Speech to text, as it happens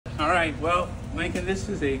All right, well, Lincoln, this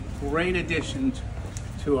is a great addition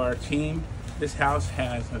to our team. This house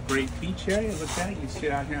has a great beach area. Look at it. You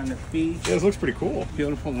sit out here on the beach. Yeah, this looks pretty cool.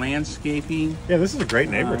 Beautiful landscaping. Yeah, this is a great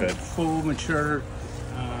neighborhood. Full, mature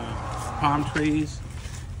palm trees.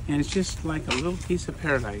 And it's just like a little piece of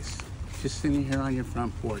paradise. Just sitting here on your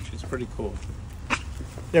front porch. It's pretty cool.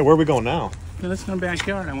 Yeah, where are we going now? Now let's go in the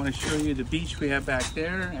backyard. I want to show you the beach we have back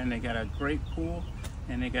there. And they got a great pool.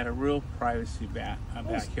 And they got a real privacy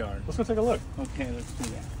backyard. Let's go take a look. Okay, let's do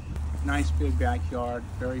that. Nice big backyard,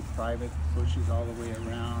 very private, bushes all the way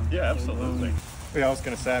around. Yeah, absolutely. Yeah, I was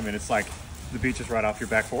gonna say, I mean, it's like the beach is right off your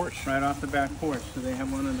back porch. Right off the back porch. So they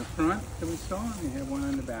have one in the front that we saw, and they have one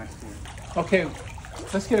in the back here. Okay,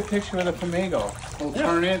 let's get a picture of the flamingo. We'll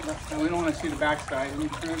turn it, and we don't want to see the backside. Let me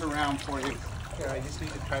turn it around for you. Here, I just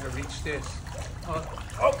need to try to reach this.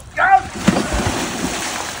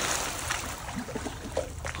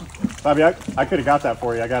 Bobby, I could have got that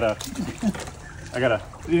for you. I gotta.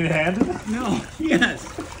 You need a hand? No, yes.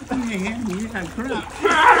 Give me a hand, you got crap.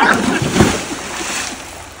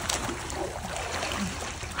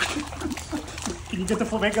 Can you get the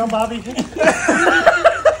flamingo, Bobby?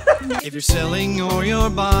 If you're selling or you're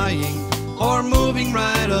buying or moving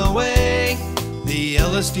right away, the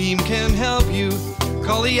Ellis team can help you.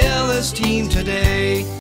 Call the Ellis team today.